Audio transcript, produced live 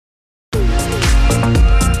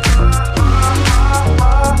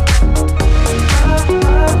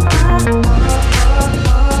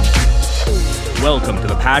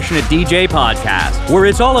Passionate DJ podcast, where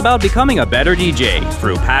it's all about becoming a better DJ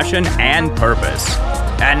through passion and purpose.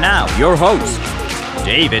 And now, your host,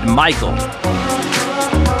 David Michael.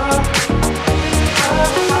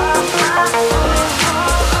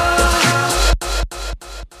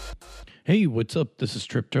 Hey, what's up? This is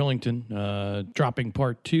Trip Turlington, dropping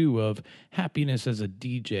part 2 of happiness as a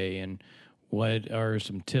DJ, and what are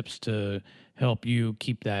some tips to help you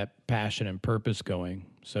keep that passion and purpose going.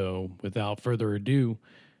 So without further ado,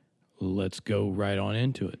 let's go right on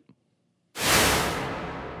into it.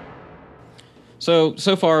 So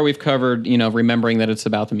far we've covered, remembering that it's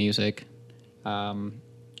about the music,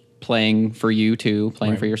 playing for you too,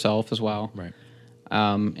 playing for yourself as well. Right.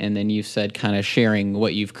 And then you said kind of sharing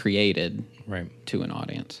what you've created to an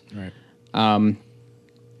audience. Right.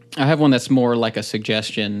 I have one that's more like a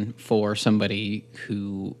suggestion for somebody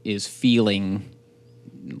who is feeling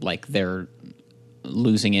like they're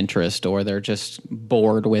losing interest or they're just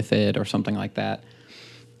bored with it or something like that.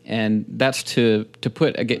 And that's to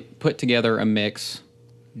put together a mix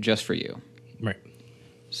just for you. Right.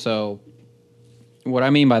 So what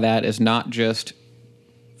I mean by that is not just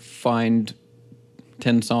find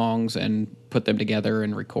 10 songs and put them together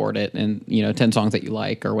and record it and, 10 songs that you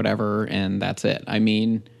like or whatever, and that's it. I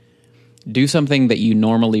mean, do something that you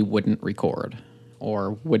normally wouldn't record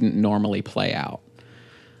or wouldn't normally play out.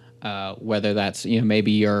 Whether that's,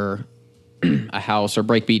 maybe you're a house or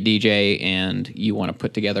breakbeat DJ and you want to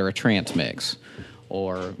put together a trance mix,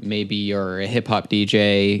 or maybe you're a hip-hop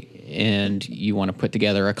DJ and you want to put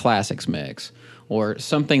together a classics mix, or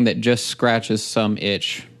something that just scratches some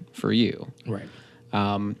itch for you. Right.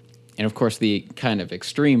 And of course, the kind of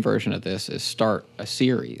extreme version of this is start a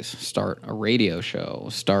series, start a radio show,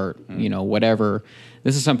 start, whatever.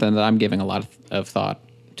 This is something that I'm giving a lot of thought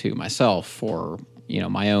to myself for,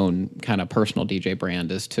 my own kind of personal DJ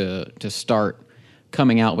brand, is to start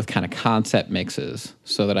coming out with kind of concept mixes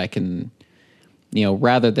so that I can,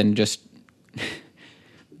 rather than just...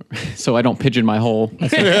 so I don't pigeon my hole.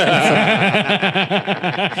 It's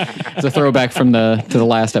a throwback to the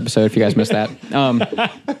last episode, if you guys missed that.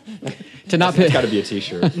 To not It's got to be a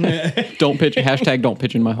T-shirt. don't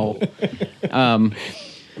pigeon my hole.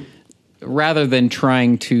 Rather than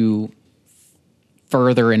trying to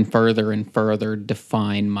further and further and further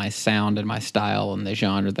define my sound and my style and the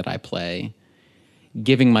genre that I play,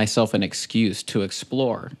 giving myself an excuse to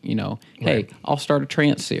explore, hey, I'll start a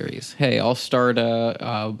trance series. Hey, I'll start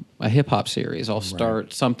a hip hop series. I'll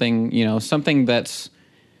start something, something that's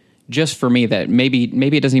just for me, that maybe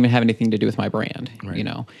it doesn't even have anything to do with my brand,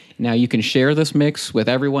 Now you can share this mix with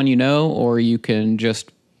everyone or you can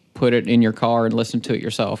just put it in your car and listen to it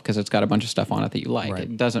yourself because it's got a bunch of stuff on it that you like.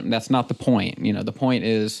 Right. That's not the point. The point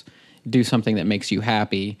is do something that makes you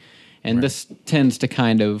happy. And this tends to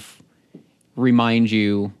kind of remind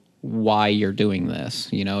you why you're doing this.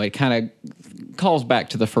 It kind of calls back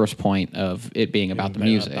to the first point of it being about the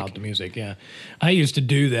music. About the music, yeah. I used to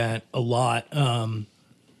do that a lot, a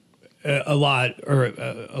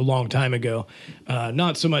long time ago.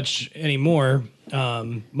 Not so much anymore,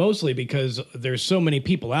 mostly because there's so many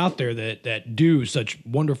people out there that do such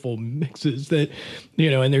wonderful mixes that,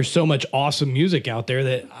 and there's so much awesome music out there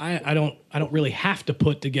that I don't really have to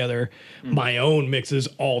put together my own mixes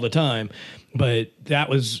all the time. But that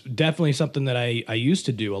was definitely something that I used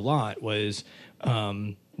to do a lot, was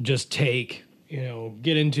just take,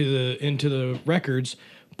 get into the records,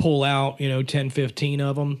 pull out, 10, 15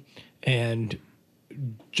 of them, and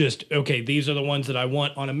just, okay, these are the ones that I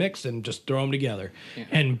want on a mix, and just throw them together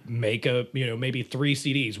and make maybe 3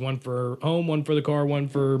 CDs, one for home, one for the car, one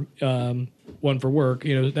for work,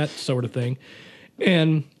 that sort of thing,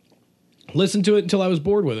 and listen to it until I was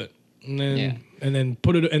bored with it. And then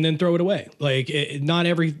put it, and then throw it away. Like, not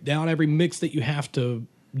every mix that you have to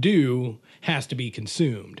do has to be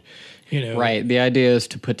consumed, Right. The idea is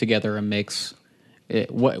to put together a mix.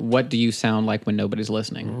 What do you sound like when nobody's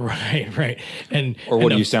listening? Right. Or what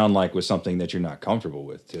do you sound like with something that you're not comfortable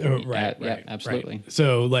with, too? Right, absolutely. Right.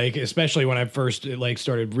 So, especially when I first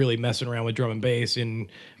started really messing around with drum and bass, and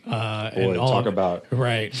talk about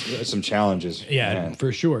some challenges. Yeah, man.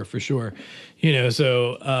 for sure.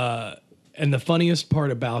 So. And the funniest part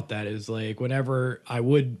about that is, whenever I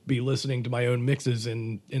would be listening to my own mixes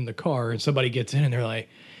in the car, and somebody gets in and they're like,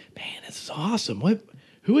 "Man, this is awesome!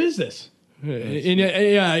 Who is this?"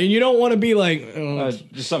 And you don't want to be like,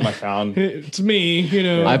 just something I found. It's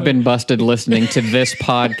me, I've been busted listening to this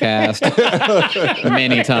podcast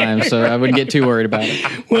many times, so I wouldn't get too worried about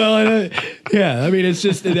it. Well, yeah, I mean, it's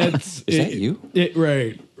just that's is that you?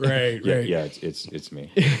 Right. Right. Yeah, it's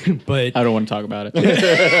me. But I don't want to talk about it.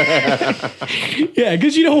 yeah,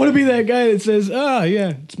 because you don't want to be that guy that says,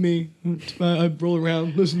 yeah, it's me. I roll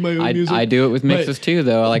around, listen to my own music. I do it with mixes too,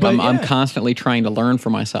 though. Like but I'm yeah. constantly trying to learn for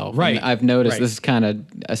myself. Right. And I've noticed, Right. this is kind of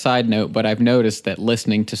a side note, but I've noticed that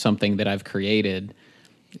listening to something that I've created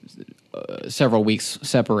several weeks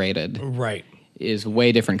separated Right. is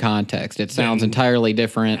way different context. It sounds entirely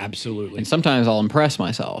different. Absolutely. And sometimes I'll impress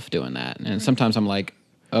myself doing that. And sometimes I'm like,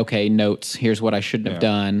 okay, notes, here's what I shouldn't have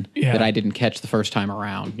done Yeah. that I didn't catch the first time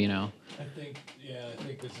around, you know? I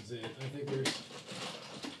think this is it. I think there's,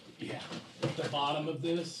 at the bottom of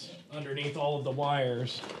this, underneath all of the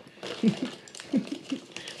wires,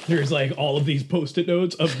 there's like all of these Post-it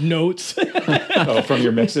notes of notes Oh, from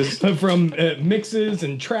your mixes? from mixes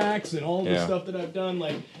and tracks and all the Yeah. stuff that I've done.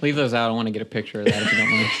 Like, Leave those out. I want to get a picture of that if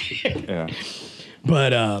you don't mind. Yeah.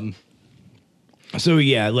 but so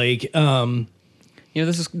yeah, like You know,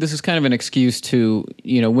 this is kind of an excuse to,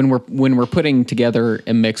 you know, when we're putting together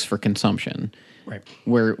a mix for consumption, right.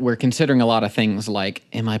 we're considering a lot of things like,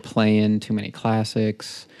 am I playing too many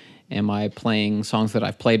classics? Am I playing songs that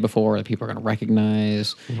I've played before that people are going to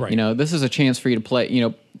recognize? Right. You know, this is a chance for you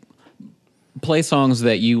to play songs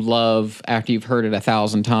that you love after you've heard it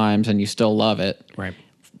 1,000 times and you still love it. Right.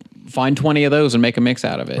 Find 20 of those and make a mix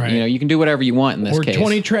out of it. Right. You know, you can do whatever you want in this Or case.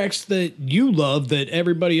 20 tracks that you love that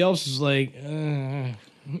everybody else is like, Or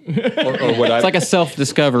what It's like a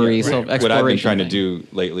self-discovery, self-exploration. What I've been trying to thing. do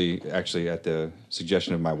lately, actually, at the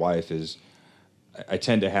suggestion of my wife, is I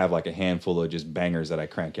tend to have like a handful of just bangers that I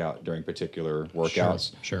crank out during particular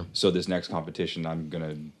workouts. Sure. So this next competition, I'm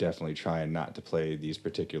gonna definitely try and not to play these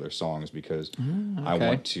particular songs because I okay.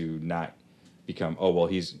 want to not become. Oh well,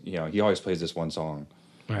 he always plays this one song.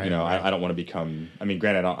 Right, I don't want to become. I mean,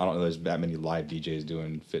 granted, I don't know there's that many live DJs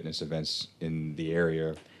doing fitness events in the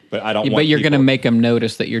area, but I don't. Yeah, want but you're going to people- make them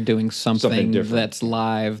notice that you're doing something different. that's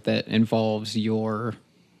live that involves your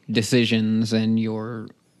decisions and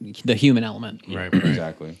the human element. right.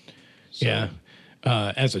 exactly. So, Yeah.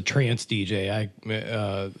 As a trance DJ,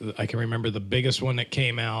 I can remember the biggest one that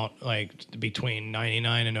came out like between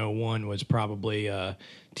 99 and 01 was probably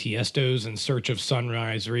Tiesto's In Search of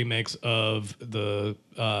Sunrise remix of the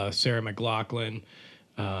Sarah McLachlan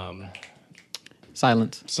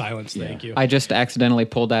Silence. Silence. Thank you. I just accidentally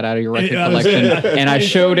pulled that out of your record I was- collection, and I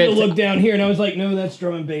showed started it. to look down here, and I was like, "No, that's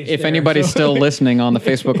drum and bass." If there. anybody's So- still listening on the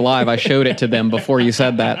Facebook Live, I showed it to them before you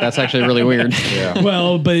said that. That's actually really weird. Yeah.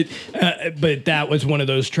 well, but that was one of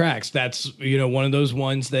those tracks. That's one of those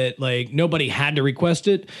ones that like nobody had to request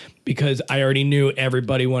it because I already knew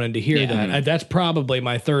everybody wanted to hear that. That's probably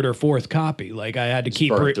my third or fourth copy. Like I had to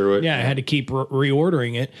keep burn through it. Yeah, I had to keep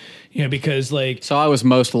reordering it. Because like So I was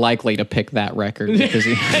most likely to pick that record because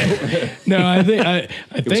no, I think I It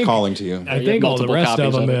was think calling to you. I think all the multiple rest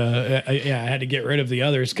of copies them, of I had to get rid of the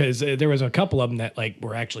others because there was a couple of them that like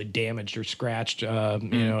were actually damaged or scratched,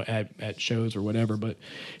 at shows or whatever. But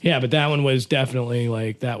yeah, but that one was definitely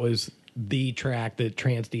like that was the track that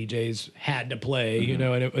trance DJs had to play, and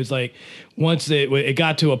it was like once it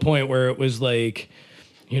got to a point where it was like.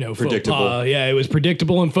 Predictable. Faux pas. Yeah, it was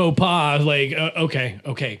predictable and faux pas. Like,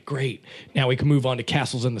 okay, great. Now we can move on to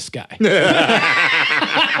Castles in the Sky.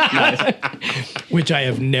 Which I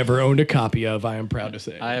have never owned a copy of, I am proud to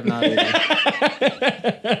say. I have not either.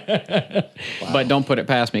 But don't put it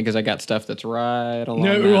past me because I got stuff that's right along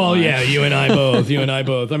that line. Yeah, you and I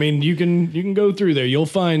both. I mean, you can go through there. You'll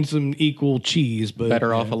find some equal cheese, but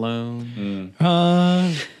Better Off Alone.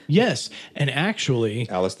 yes. And actually,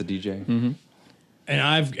 Alice the DJ. Mm-hmm. and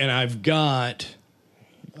I've got.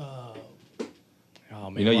 Oh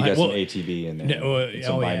man, You know, you got well, some ATV in there.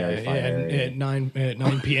 some binary binary. at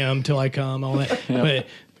 9 p.m. till I come, all that. But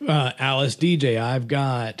Alice DJ, I've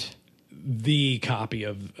got the copy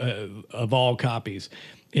of all copies.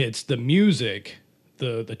 It's the music,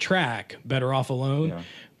 the track, Better Off Alone, Yeah.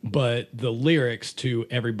 but the lyrics to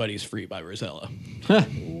Everybody's Free by Rosella.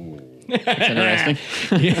 That's interesting.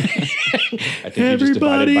 I think you just divided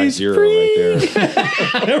by Everybody's zero free.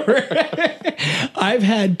 right there. I've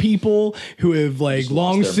had people who have like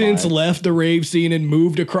long lost their since minds. left the rave scene and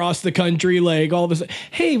moved across the country. Like all of a sudden,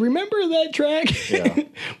 hey, remember that track? Yeah.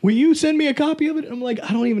 Will you send me a copy of it? I'm like,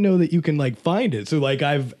 I don't even know that you can like find it. So like,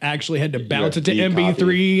 I've actually had to bounce it to the MP3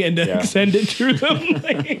 copy. and to Yeah. send it to them.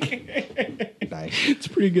 Like, Nice. it's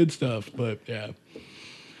pretty good stuff, but yeah.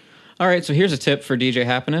 All right, so here's a tip for DJ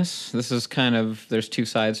Happiness. This is there's two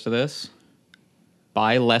sides to this.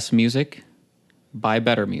 Buy less music, buy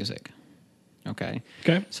better music. Okay.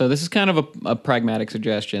 Okay. So this is kind of a pragmatic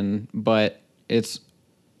suggestion, but this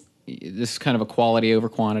is kind of a quality over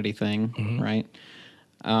quantity thing, right?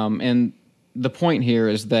 And the point here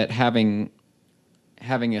is that having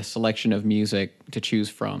a selection of music to choose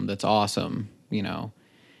from that's awesome,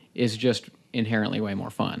 is just inherently way more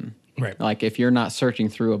fun. Right. Like if you're not searching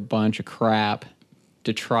through a bunch of crap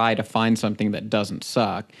to try to find something that doesn't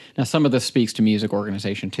suck. Now, some of this speaks to music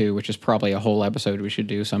organization too, which is probably a whole episode we should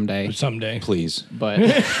do someday. Someday. Please. But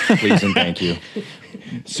Please and thank you.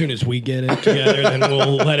 As soon as we get it together, then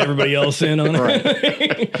we'll let everybody else in on it.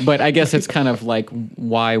 right. But I guess it's kind of like,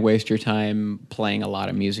 why waste your time playing a lot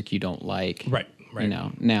of music you don't like? Right.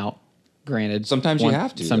 Now, granted, Sometimes you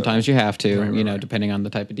have to, Sometimes you have to, Right. depending on the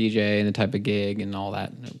type of DJ and the type of gig and all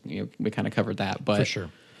that. We kind of covered that, but For sure.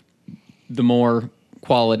 the more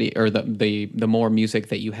quality or the more music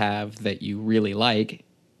that you have that you really like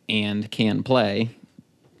and can play,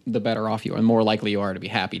 the better off you are, and more likely you are to be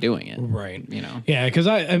happy doing it. Right. Yeah, because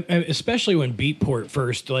I especially when Beatport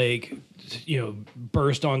first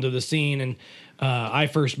burst onto the scene, and I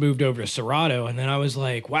first moved over to Serato, and then I was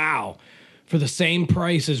like, wow, for the same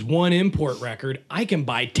price as one import record, I can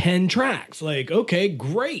buy 10 tracks. Like, okay,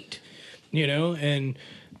 great. And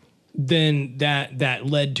then that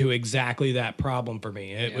led to exactly that problem for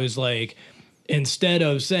me. It was like, instead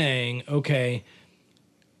of saying, okay,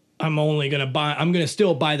 I'm going to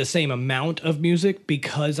still buy the same amount of music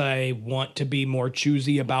because I want to be more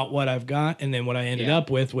choosy about what I've got. And then what I ended up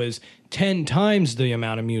with was 10 times the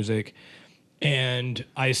amount of music, and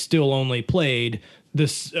I still only played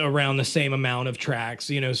this around the same amount of tracks,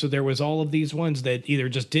 so there was all of these ones that either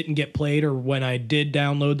just didn't get played, or when I did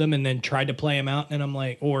download them and then tried to play them out, and I'm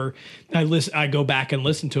like, or I go back and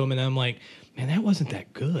listen to them and I'm like, man, that wasn't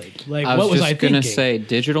that good. Like, what was I thinking? Going to say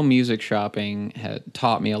digital music shopping had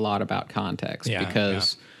taught me a lot about context,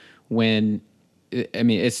 because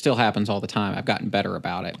it still happens all the time. I've gotten better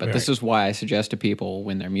about it, but this is why I suggest to people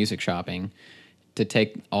when they're music shopping to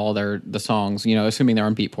take all the songs, assuming they're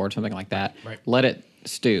on Beatport, something like that, let it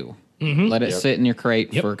stew. Mm-hmm. Let it sit in your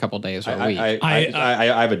crate for a couple days or a week.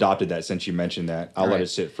 I've adopted that since you mentioned that. I'll let it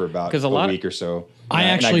sit for about a week or so.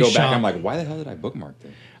 And I go back and I'm like, why the hell did I bookmark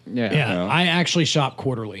this? Yeah. I actually shop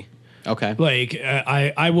quarterly. Okay. Like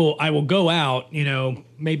I will go out,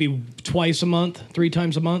 maybe twice a month, 3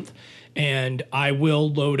 times a month, and I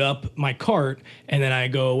will load up my cart, and then I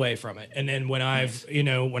go away from it. And then when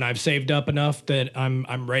I've saved up enough that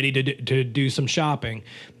I'm ready to do some shopping,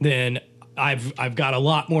 then I've got a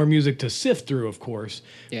lot more music to sift through, of course.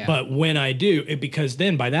 Yeah. But when I do, because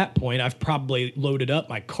then by that point I've probably loaded up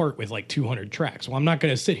my cart with like 200 tracks. Well, I'm not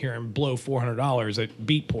going to sit here and blow $400 at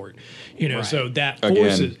Beatport, so that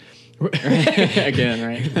forces. Again,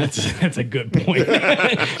 right? That's a good point.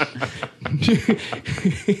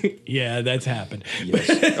 Yeah, that's happened. Yes.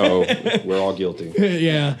 Oh, we're all guilty.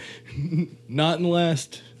 Yeah, not in the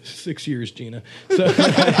last 6 years, Gina. So,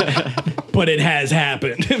 but it has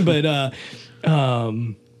happened. But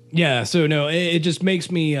yeah. So no, it just makes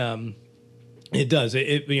me. It does.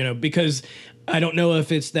 Because I don't know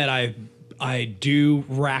if it's that I do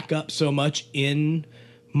rack up so much in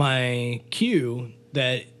my queue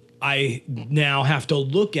that I now have to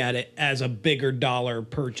look at it as a bigger dollar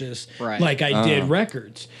purchase, like I did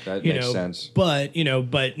records. That makes sense. But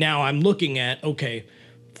but now I'm looking at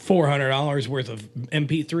 $400 worth of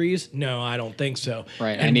MP3s. No, I don't think so.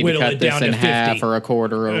 Right, and I need to cut this in half or a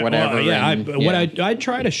quarter or whatever. I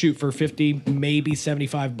try to shoot for 50, maybe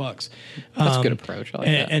 $75. That's a good approach. I like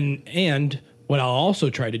that. And what I'll also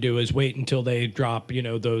try to do is wait until they drop,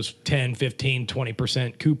 those 10, 15,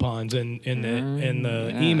 20% coupons in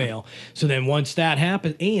the email. So then once that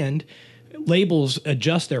happens, and labels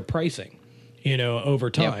adjust their pricing, over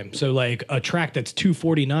time. Yep. So like a track that's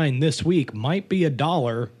 $2.49 this week might be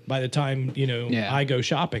 $1 by the time, I go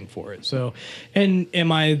shopping for it. So, and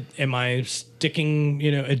am I sticking,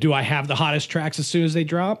 do I have the hottest tracks as soon as they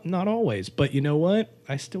drop? Not always, but you know what?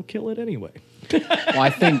 I still kill it anyway. Well, I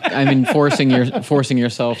think forcing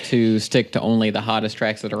yourself to stick to only the hottest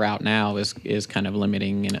tracks that are out now is kind of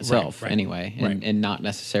limiting in itself, anyway, and not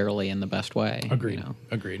necessarily in the best way. Agreed.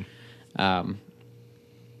 Agreed.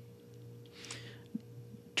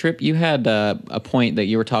 Trip, you had a point that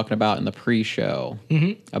you were talking about in the pre-show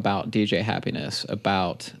about DJ Happiness,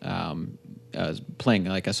 about playing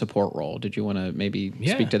like a support role. Did you want to maybe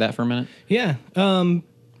speak to that for a minute? Yeah.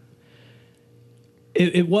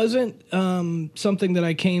 It wasn't something that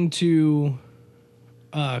I came to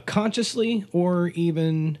consciously or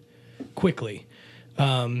even quickly.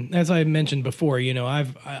 As I mentioned before,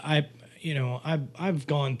 I've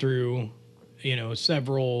gone through,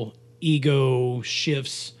 several ego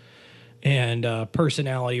shifts and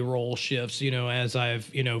personality role shifts, as I've,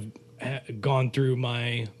 gone through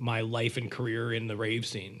my life and career in the rave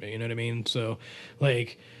scene. You know what I mean? So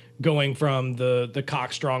like going from the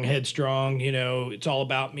cock strong, headstrong, you know, it's all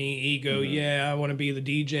about me, ego, yeah, I want to be the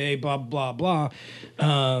DJ, blah, blah, blah,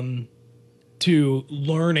 to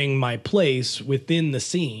learning my place within the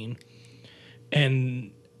scene.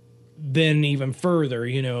 And then even further,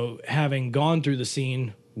 you know, having gone through the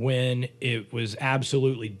scene when it was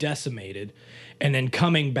absolutely decimated and then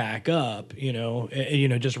coming back up, you know,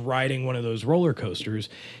 just riding one of those roller coasters,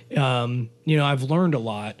 you know, I've learned a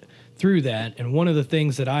lot through that. And one of the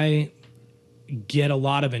things that I get a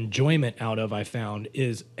lot of enjoyment out of, I found,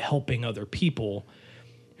 is helping other people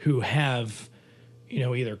who have, you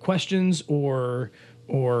know, either questions or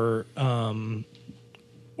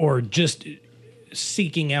just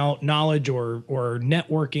seeking out knowledge or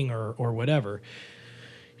networking or whatever.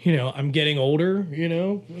 You know, I'm getting older, you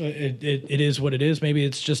know, it is what it is. Maybe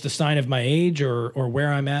it's just a sign of my age or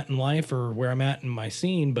where I'm at in life or where I'm at in my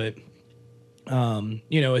scene. But,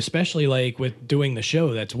 you know, especially like with doing the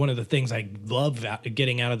show, that's one of the things I love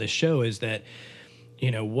getting out of the show is that, you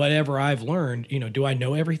know, whatever I've learned, you know, do I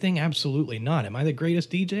know everything? Absolutely not. Am I the greatest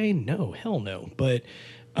DJ? No, hell no. But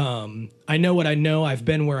I know what I know. I've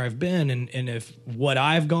been where I've been. And if what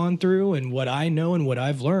I've gone through and what I know and what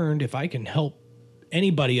I've learned, if I can help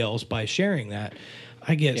anybody else by sharing that,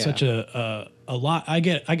 I get such a lot. I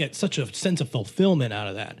get such a sense of fulfillment out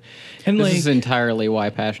of that. And this like, is entirely why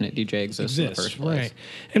Passionate DJ exists in the first place. Right.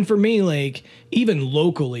 And for me, like even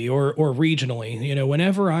locally or regionally, you know,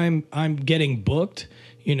 whenever I'm getting booked,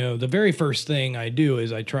 you know, the very first thing I do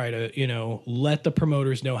is I try to, you know, let the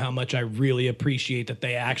promoters know how much I really appreciate that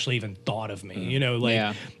they actually even thought of me. You know,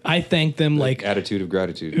 like I thank them like attitude of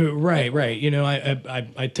gratitude. Right. You know,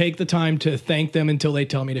 I take the time to thank them until they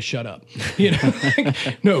tell me to shut up. You know,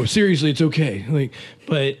 like, no, seriously, it's okay. Like,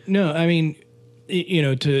 but no, I mean, you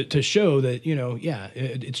know, to show that, you know, yeah,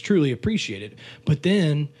 it's truly appreciated. But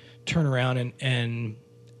then turn around and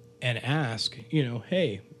ask, you know,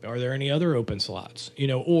 hey, are there any other open slots? You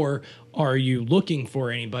know, or are you looking for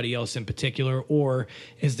anybody else in particular? Or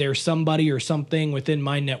is there somebody or something within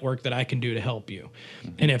my network that I can do to help you?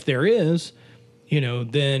 Mm-hmm. And if there is, you know,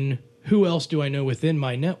 then who else do I know within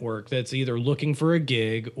my network that's either looking for a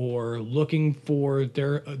gig or looking for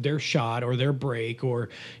their shot or their break or,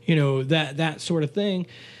 you know, that sort of thing?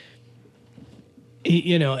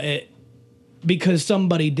 You know, because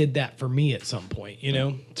somebody did that for me at some point, you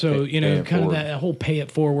know? So, you know, kind of that whole pay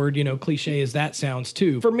it forward, you know, cliche as that sounds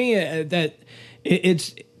too. For me,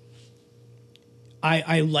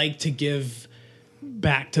 I like to give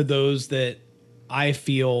back to those that I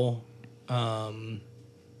feel the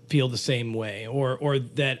same way or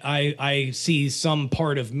that I see some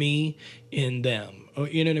part of me in them.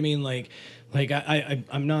 You know what I mean? Like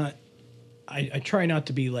I'm not, I try not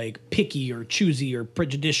to be like picky or choosy or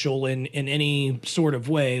prejudicial in any sort of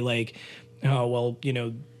way. Like, oh, well, you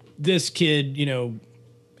know, this kid, you know,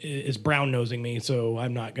 is brown nosing me, so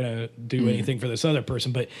I'm not going to do anything for this other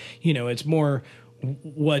person. But, you know, it's more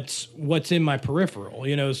what's in my peripheral,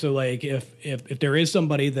 you know? So like if there is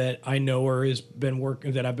somebody that I know or has been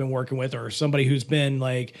that I've been working with or somebody who's been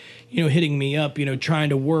like, you know, hitting me up, you know, trying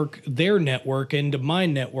to work their network into my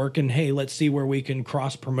network and hey, let's see where we can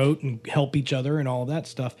cross promote and help each other and all of that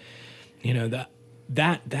stuff. You know,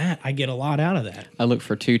 that I get a lot out of that. I look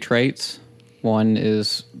for two traits. One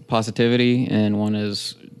is positivity and one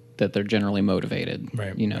is that they're generally motivated,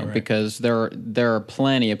 right? You know, right. Because there are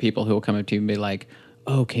plenty of people who will come up to you and be like,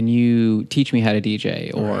 "Oh, can you teach me how to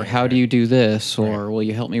DJ?" Or "How do you do this?" Or "Will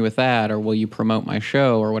you help me with that?" Or "Will you promote my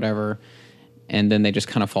show?" Or whatever. And then they just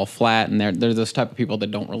kind of fall flat, and they're those type of people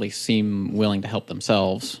that don't really seem willing to help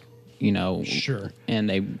themselves, you know. Sure. And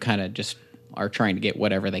they kind of just are trying to get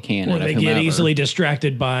whatever they can. Or out of they whomever. get easily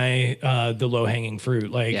distracted by the low hanging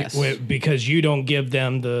fruit, like because you don't give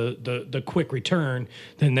them the quick return,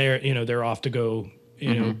 then they're off to go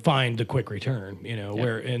know find the quick return, you know,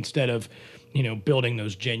 where instead of building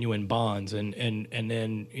those genuine bonds and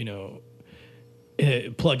then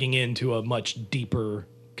plugging into a much deeper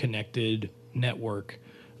connected network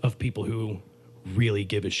of people who really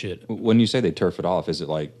give a shit. When you say they turf it off, is it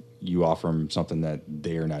like you offer them something that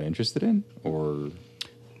they're not interested in, or?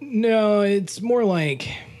 No, it's more like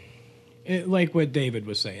what David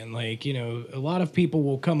was saying. Like, a lot of people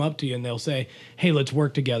will come up to you and they'll say, hey, let's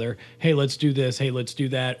work together. Hey, let's do this. Hey, let's do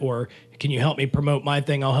that. Or can you help me promote my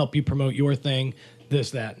thing? I'll help you promote your thing,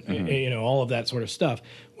 this, that, all of that sort of stuff.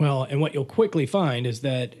 Well, and what you'll quickly find is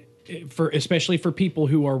that especially for people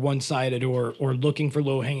who are one-sided or looking for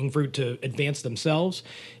low-hanging fruit to advance themselves,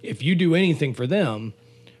 if you do anything for them,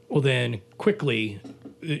 well, then quickly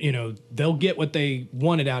they'll get what they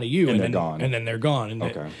wanted out of you, And they're then gone. and then they're gone, and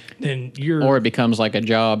Okay. then you're Or it becomes like a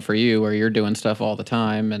job for you where you're doing stuff all the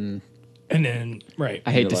time, and and then right,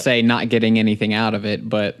 I hate to like- say not getting anything out of it,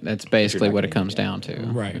 but that's basically not what it getting comes down to.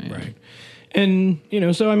 right, Yeah. right. And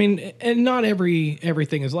so I mean, and not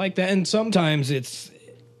everything is like that, and sometimes it's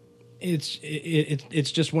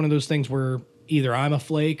just one of those things where either I'm a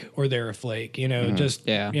flake or they're a flake, just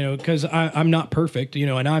Yeah. because I'm not perfect,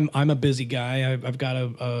 and I'm a busy guy. I've got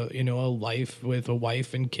a life with a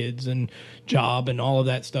wife and kids and job and all of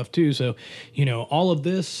that stuff too. So all of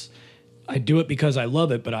this, I do it because I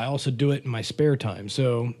love it, but I also do it in my spare time.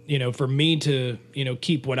 So for me to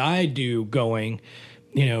keep what I do going,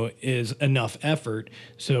 is enough effort.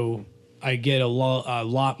 So I get a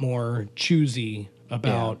lot more choosy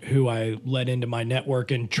about who I let into my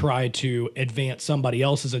network and try to advance somebody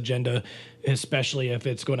else's agenda, especially if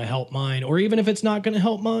it's going to help mine, or even if it's not going to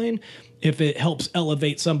help mine, if it helps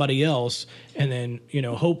elevate somebody else. And then,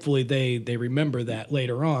 hopefully they remember that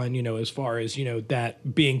later on, as far as,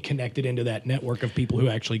 that being connected into that network of people who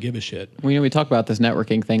actually give a shit. We talk about this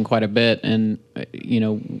networking thing quite a bit, and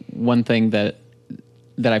one thing that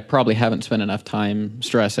I probably haven't spent enough time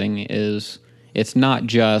stressing is it's not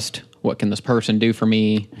just what can this person do for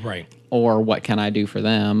me, Right. or what can I do for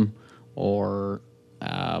them, or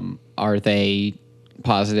are they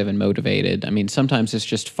positive and motivated? I mean, sometimes it's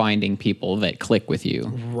just finding people that click with you,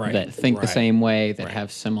 Right, that think the right, same way, that right.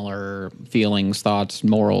 have similar feelings, thoughts,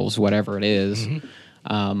 morals, whatever it is.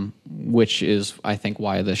 Which is, I think,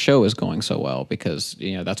 why the show is going so well, because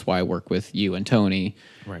that's why I work with you and Tony.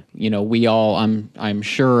 Right. We all, I'm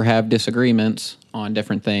sure, have disagreements on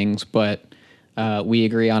different things, but we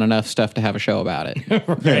agree on enough stuff to have a show about it.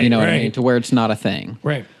 Right, You know what I right. mean? To where it's not a thing.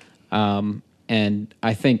 Right. And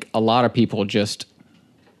I think a lot of people just,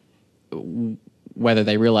 whether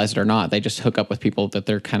they realize it or not, they just hook up with people that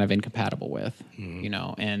they're kind of incompatible with,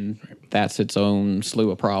 and that's its own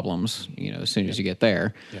slew of problems, as soon as you get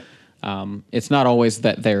there. It's not always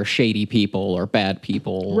that they're shady people or bad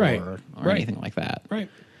people Right, or right. anything like that. Right.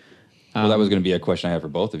 Well, that was going to be a question I had for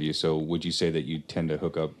both of you. So would you say that you tend to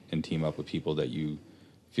hook up and team up with people that you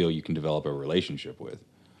feel you can develop a relationship with?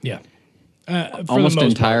 Yeah. For the Almost most part.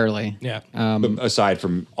 entirely. Yeah. But aside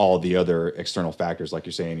from all the other external factors, like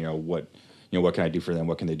you're saying, what can I do for them?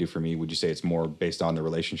 What can they do for me? Would you say it's more based on the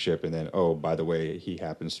relationship, and then, oh, by the way, he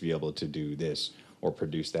happens to be able to do this or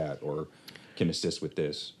produce that or can assist with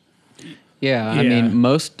this? Yeah, I Yeah. mean,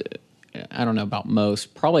 I don't know about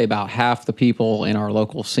most, probably about half the people in our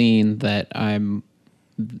local scene that I'm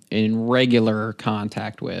in regular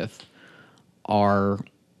contact with are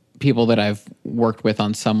people that I've worked with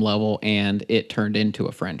on some level, and it turned into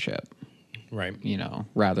a friendship, Right.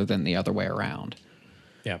 rather than the other way around.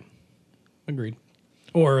 Yeah. Agreed.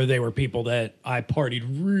 Or they were people that I partied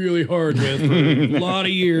really hard with for a lot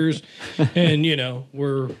of years, and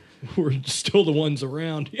we're still the ones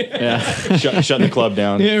around. Yeah. Shutting the club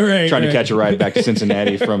down. Yeah, right, Trying right. to catch a ride back to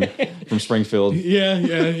Cincinnati from Springfield. Yeah,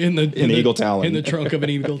 in the Eagle Talon. in the trunk of an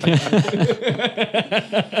Eagle Talon.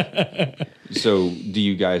 So do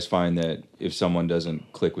you guys find that if someone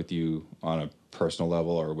doesn't click with you on a personal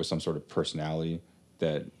level or with some sort of personality,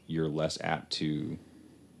 that you're less apt to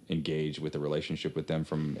engage with a relationship with them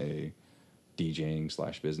from a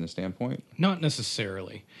DJing/business standpoint? Not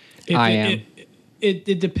necessarily. I am.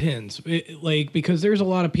 It depends. Because there's a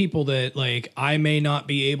lot of people that I may not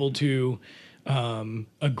be able to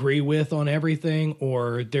agree with on everything,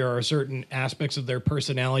 or there are certain aspects of their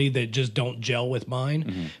personality that just don't gel with mine.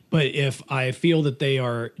 Mm-hmm. But if I feel that they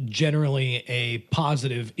are generally a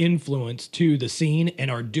positive influence to the scene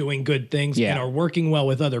and are doing good things Yeah. and are working well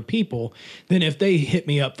with other people, then if they hit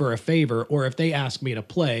me up for a favor, or if they ask me to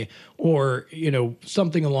play, or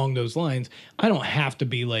something along those lines, I don't have to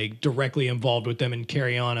be directly involved with them and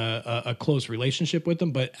carry on a close relationship with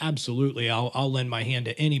them. But absolutely, I'll lend my hand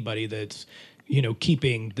to anybody that's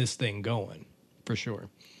keeping this thing going, for sure.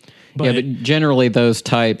 But generally those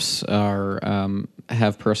types are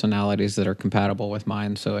have personalities that are compatible with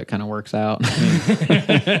mine, so it kind of works out. I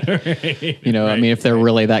mean, if they're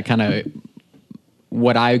really that kind of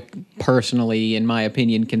what I personally, in my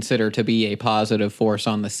opinion, consider to be a positive force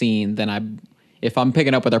on the scene, then if I'm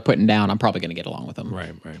picking up what they're putting down, I'm probably going to get along with them.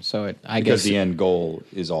 Right. So Because guess the end goal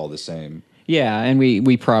is all the same. yeah, and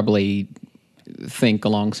we probably think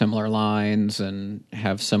along similar lines and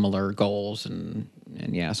have similar goals, and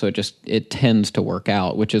yeah, so it tends to work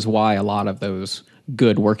out, which is why a lot of those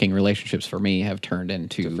good working relationships for me have turned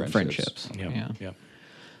into friendships. Yeah.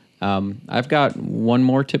 I've got one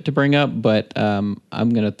more tip to bring up, but I'm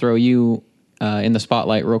going to throw you in the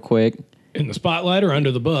spotlight real quick. In the spotlight or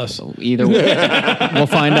under the bus? Either way, we'll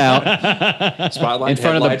find out. Spotlight, In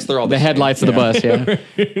front headlights, of they're all the same. headlights of the bus. Yeah.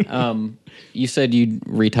 You said you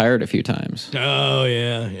retired a few times. Oh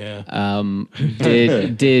yeah.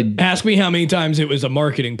 Did Ask me how many times it was a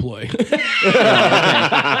marketing ploy.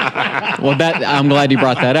 well that I'm glad you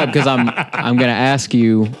brought that up because I'm going to ask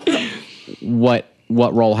you what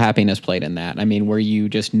role happiness played in that. I mean, were you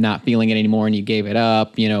just not feeling it anymore and you gave it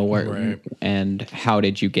up? You know, and how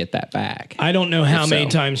did you get that back? I don't know how If many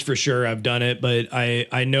so. times for sure I've done it, but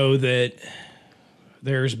I know that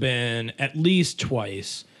there's been at least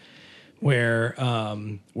twice where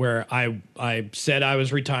I said I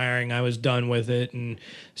was retiring, I was done with it, and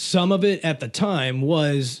some of it at the time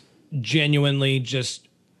was genuinely just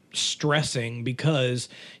stressing because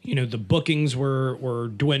the bookings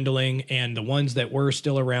were dwindling and the ones that were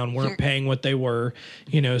still around weren't paying what they were,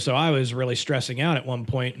 so I was really stressing out at one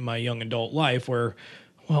point in my young adult life where,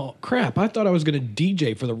 well, crap, I thought I was going to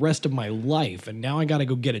DJ for the rest of my life and now I got to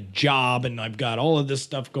go get a job and I've got all of this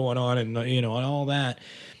stuff going on and and all that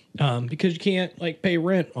because you can't like pay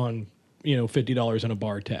rent on $50 on a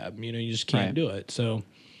bar tab, you just can't Right. do it. So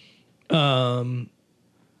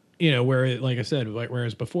where, like I said,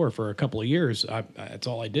 whereas before for a couple of years, that's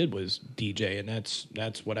all I did was DJ, and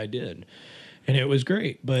that's what I did, and it was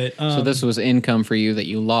great. But So this was income for you that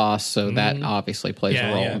you lost, so that obviously plays a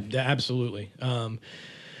role. yeah, absolutely. So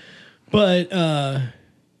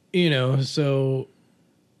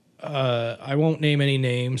I won't name any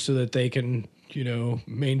names so that they can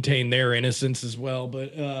maintain their innocence as well.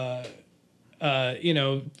 But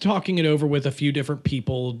talking it over with a few different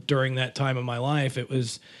people during that time of my life, it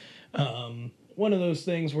was one of those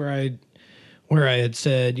things where I had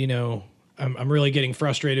said, I'm really getting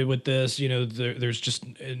frustrated with this. There's just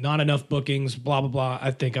not enough bookings, blah, blah, blah.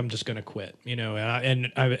 I think I'm just going to quit,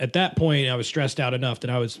 and I, at that point I was stressed out enough that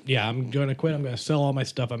I'm going to quit. I'm going to sell all my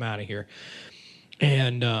stuff. I'm out of here.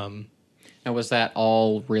 And, And was that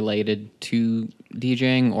all related to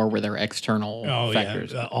DJing, or were there external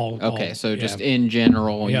factors? Just in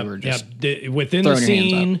general, you were just within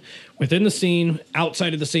the scene,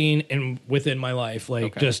 outside of the scene, and within my life,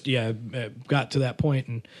 got to that point.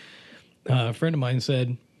 And a friend of mine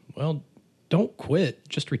said, "Well, don't quit,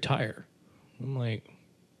 just retire." I'm like,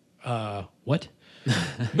 "What?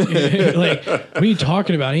 Like, what are you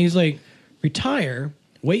talking about?" And he's like, "Retire,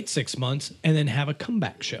 wait 6 months, and then have a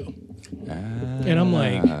comeback show." And I'm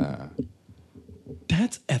like,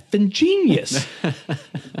 that's effing genius.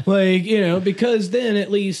 Because then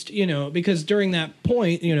at least, because during that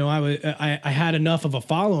point, I had enough of a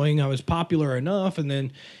following. I was popular enough. And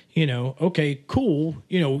then, okay, cool.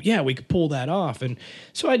 We could pull that off. And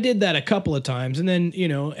so I did that a couple of times and then,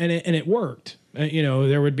 and it worked.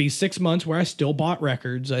 There would be 6 months where I still bought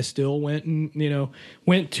records. I still went and,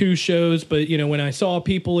 went to shows. But, when I saw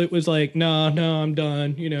people, it was like, no, I'm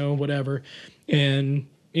done, whatever. And,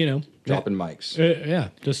 Dropping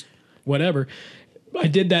mics. Just whatever. I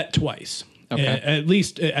did that twice. Okay. At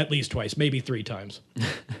least twice, maybe 3 times.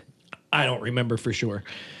 I don't remember for sure.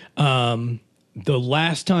 The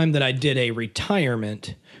last time that I did a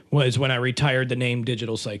retirement was when I retired the name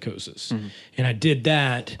Digital Psychosis. Mm-hmm. And I did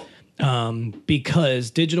that because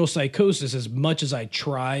Digital Psychosis, as much as I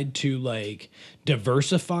tried to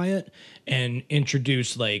diversify it and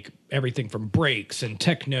introduce everything from breaks and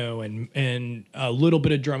techno and a little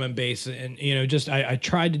bit of drum and bass and I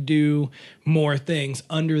tried to do more things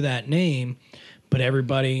under that name, but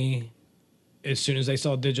everybody, as soon as they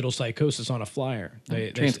saw Digital Psychosis on a flyer,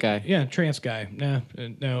 Trance Guy. Yeah, Trance Guy. No,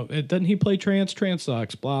 doesn't he play trance? Trance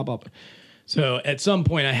sucks. Blah blah. So at some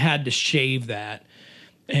point, I had to shave that.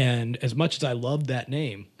 And as much as I loved that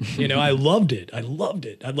name, I loved it. I loved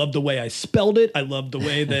the way I spelled it. I loved the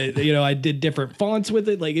way that, I did different fonts with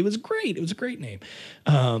it. It was great. It was a great name.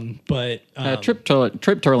 Trip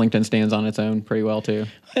Turlington stands on its own pretty well too.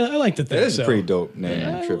 I like to think so. That is a pretty dope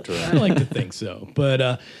name, Trip Turlington. I like to think so.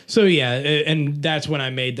 But and that's when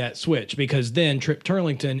I made that switch because then Trip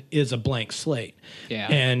Turlington is a blank slate. Yeah.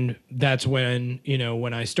 And that's when,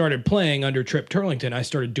 when I started playing under Trip Turlington, I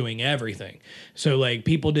started doing everything. So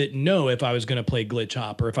people didn't know if I was going to play glitch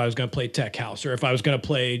hop or if I was going to play tech house or if I was going to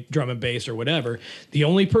play drum and bass or whatever. The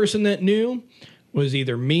only person that knew was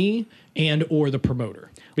either me and or the promoter.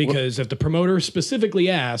 Because if the promoter specifically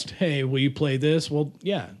asked, hey, will you play this? Well,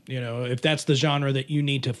 yeah, if that's the genre that you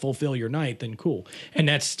need to fulfill your night, then cool. And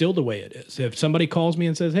that's still the way it is. If somebody calls me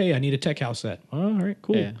and says, hey, I need a tech house set. Well, all right,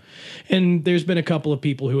 cool. Yeah. And there's been a couple of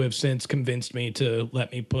people who have since convinced me to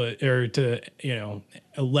let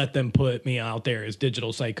them put me out there as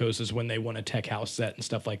Digital Psychosis when they want a tech house set and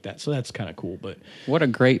stuff like that. So that's kind of cool. But What a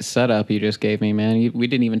great setup you just gave me, man. We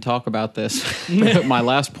didn't even talk about this. My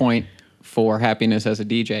last point for happiness as a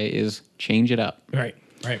DJ is change it up. right.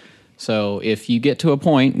 So if you get to a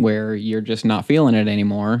point where you're just not feeling it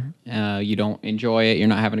anymore, you don't enjoy it, you're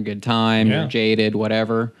not having a good time, Yeah. you're jaded,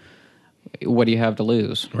 whatever, what do you have to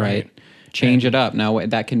lose, right? Change it up. Now,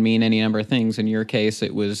 that can mean any number of things. In your case,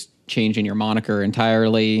 it was changing your moniker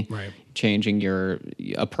entirely, Right. changing your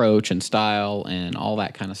approach and style and all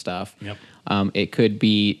that kind of stuff. Yep. It could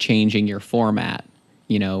be changing your format.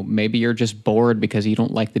 Maybe you're just bored because you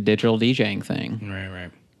don't like the digital DJing thing. Right.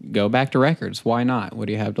 Go back to records. Why not? What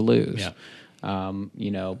do you have to lose? Yeah.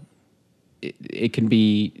 It can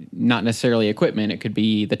be not necessarily equipment. It could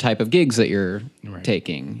be the type of gigs that you're Right.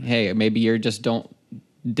 taking. Hey, maybe you just don't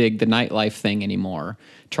dig the nightlife thing anymore.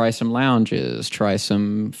 Try some lounges. Try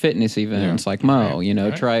some fitness events like Mo.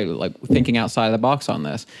 Right. Try like thinking outside of the box on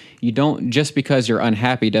this. You don't just because you're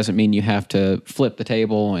unhappy doesn't mean you have to flip the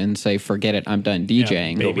table and say, "Forget it, I'm done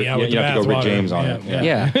DJing." Baby out with you the have to go Rick bathwater. James on it.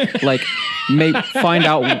 Yeah, like find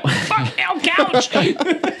out. Couch.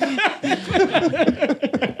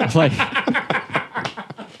 Like,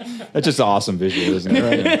 That's just an awesome visual, isn't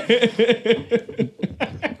it? Right?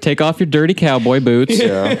 take off your dirty cowboy boots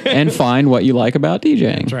and find what you like about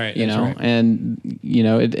DJing. That's right, You that's know, right. and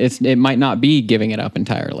it might not be giving it up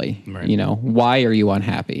entirely. Right. Why are you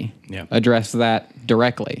unhappy? Yeah. Address that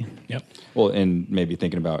directly. Yep. Well, and maybe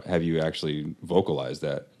thinking about, have you actually vocalized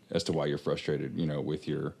that as to why you're frustrated, with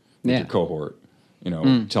your cohort,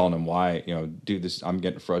 telling them why, dude, I'm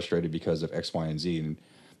getting frustrated because of X, Y, and Z. And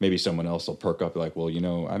maybe someone else will perk up like, well,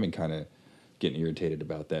 I've been kind of getting irritated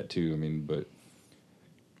about that too. I mean, but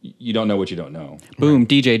you don't know what you don't know. Boom,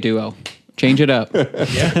 DJ duo. Change it up. And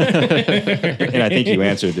I think you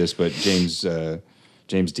answered this, but James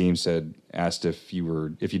Deem asked if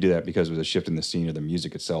you did that because it was a shift in the scene or the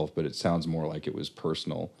music itself, but it sounds more like it was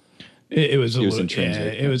personal. It was a little, intrinsic.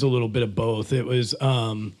 yeah, it was a little bit of both. It was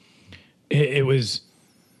it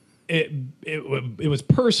was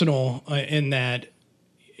personal in that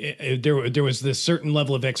there was this certain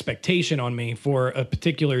level of expectation on me for a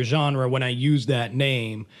particular genre when I used that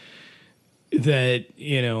name, that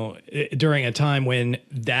during a time when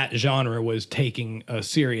that genre was taking a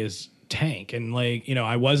serious tank, and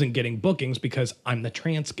I wasn't getting bookings because I'm the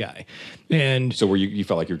trance guy, and So you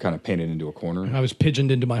felt like you were kind of painted into a corner? I was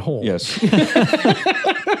pigeoned into my hole. Yes.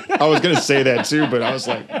 I was going to say that too, but I was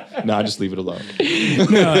like, nah, just leave it alone.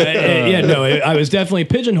 I was definitely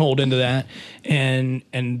pigeonholed into that, and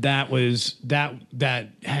that was that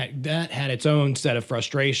had its own set of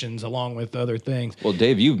frustrations along with other things. Well,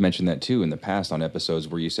 Dave, you've mentioned that too in the past on episodes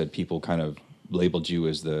where you said people kind of labeled you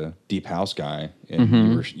as the deep house guy,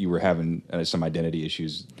 and you were having some identity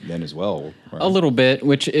issues then as well. Right? A little bit,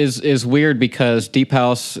 which is weird because deep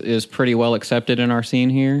house is pretty well accepted in our scene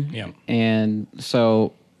here. Yeah. And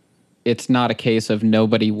so it's not a case of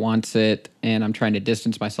nobody wants it and I'm trying to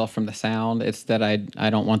distance myself from the sound. It's that I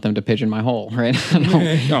don't want them to pigeon my hole, right?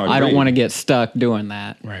 I don't want to get stuck doing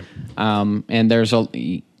that. Right. And there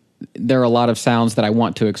are a lot of sounds that I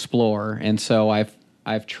want to explore, and so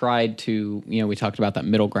I've tried to, we talked about that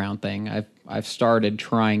middle ground thing. I've started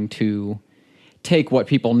trying to take what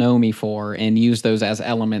people know me for and use those as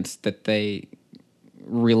elements that they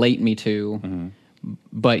relate me to,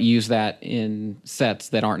 but use that in sets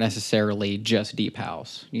that aren't necessarily just deep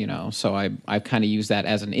house, So I've kind of used that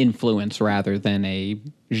as an influence rather than a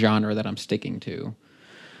genre that I'm sticking to.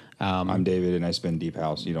 I'm David and I spin deep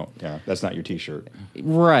house. That's not your T-shirt.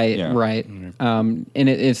 Right, Yeah. right. And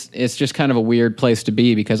it's just kind of a weird place to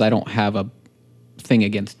be because I don't have a thing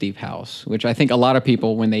against deep house, which I think a lot of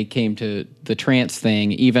people, when they came to the trance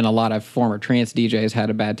thing, even a lot of former trance DJs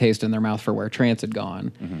had a bad taste in their mouth for where trance had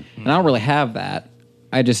gone. And I don't really have that.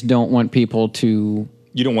 I just don't want people to...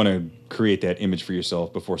 You don't want to create that image for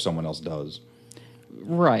yourself before someone else does.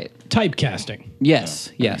 Right. Typecasting.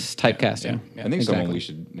 Yes, typecasting. I think exactly. someone we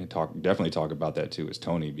should definitely talk about that too is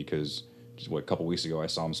Tony, because just a couple weeks ago I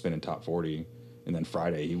saw him spinning top 40, and then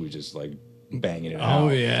Friday he was just like banging it out. Oh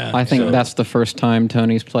yeah. I think So- that's the first time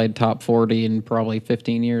Tony's played top 40 in probably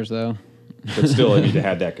 15 years, though. But still, I need to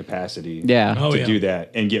have that capacity Yeah. Oh, to yeah. do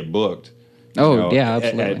that and get booked. Oh, yeah,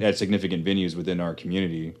 absolutely. At significant venues within our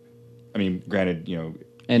community. I mean, granted, And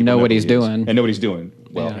people know what he's he is. doing. And know what he's doing.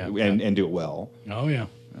 well Yeah. and do it well. Oh yeah.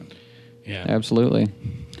 Yeah. Absolutely.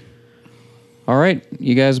 All right,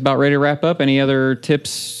 you guys about ready to wrap up? Any other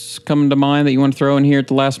tips coming to mind that you want to throw in here at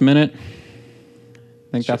the last minute?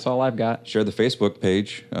 I think that's all I've got. Share the Facebook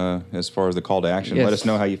page as far as the call to action. Yes. Let us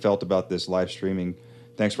know how you felt about this live streaming.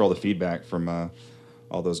 Thanks for all the feedback from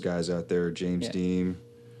all those guys out there. James Deem,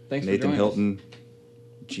 Thanks for Nathan joining Hilton,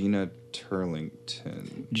 Gina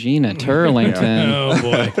Turlington. Gina Turlington. Oh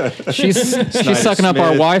boy. She's Snyder sucking up our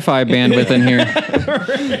Smith. Wi-Fi bandwidth in here.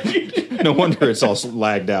 No wonder it's all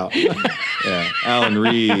lagged out. Yeah, Alan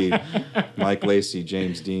Reed, Mike Lacey,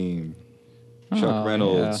 James Dean, Chuck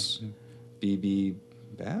Reynolds, BB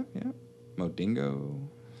Bab, Modingo,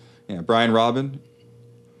 Brian Robin,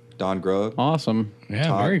 Don Grubb, Awesome. Yeah.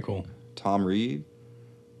 Todd. Very cool. Tom Reed,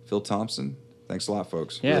 Phil Thompson. Thanks a lot,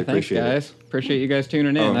 folks. Yeah, really thanks, appreciate guys. Appreciate you guys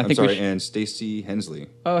tuning in. Oh, I I'm think sorry, we should... and Stacy Hensley,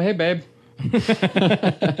 Oh, hey, babe.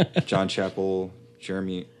 John Chappell,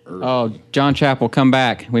 Jeremy Earl. Oh, John Chappell, come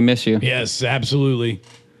back. We miss you. Yes, absolutely.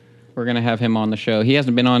 We're going to have him on the show. He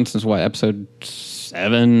hasn't been on since, what, episode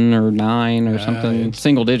 7 or 9 or something? it's-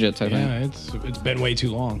 Single digits, I think. Yeah, it's been way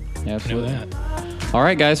too long. Yeah, I know absolutely. that. All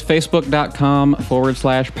right, guys,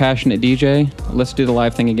 facebook.com/passionate DJ. Let's do the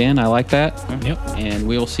live thing again. I like that. Yep. And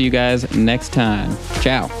we will see you guys next time.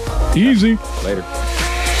 Ciao. Easy. Later.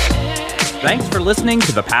 Thanks for listening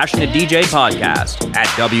to the Passionate DJ podcast at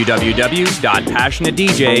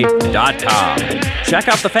www.passionatedj.com. Check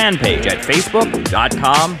out the fan page at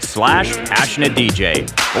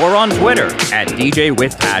facebook.com/passionatedj or on Twitter at DJ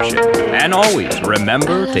with Passion. And always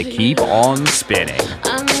remember to keep on spinning.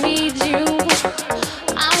 I need you.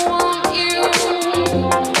 I want you.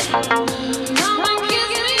 Come and kiss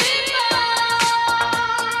me.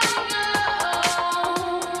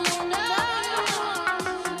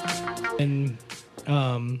 And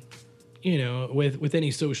with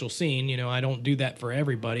any social scene, I don't do that for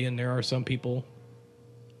everybody, and there are some people.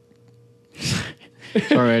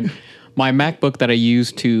 Sorry. My MacBook that I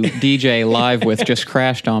used to DJ live with just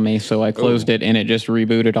crashed on me, so I closed it and it just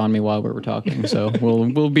rebooted on me while we were talking. So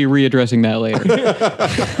we'll be readdressing that later.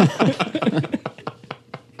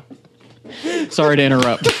 Sorry to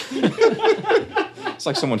interrupt. It's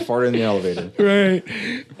like someone farted in the elevator. Right.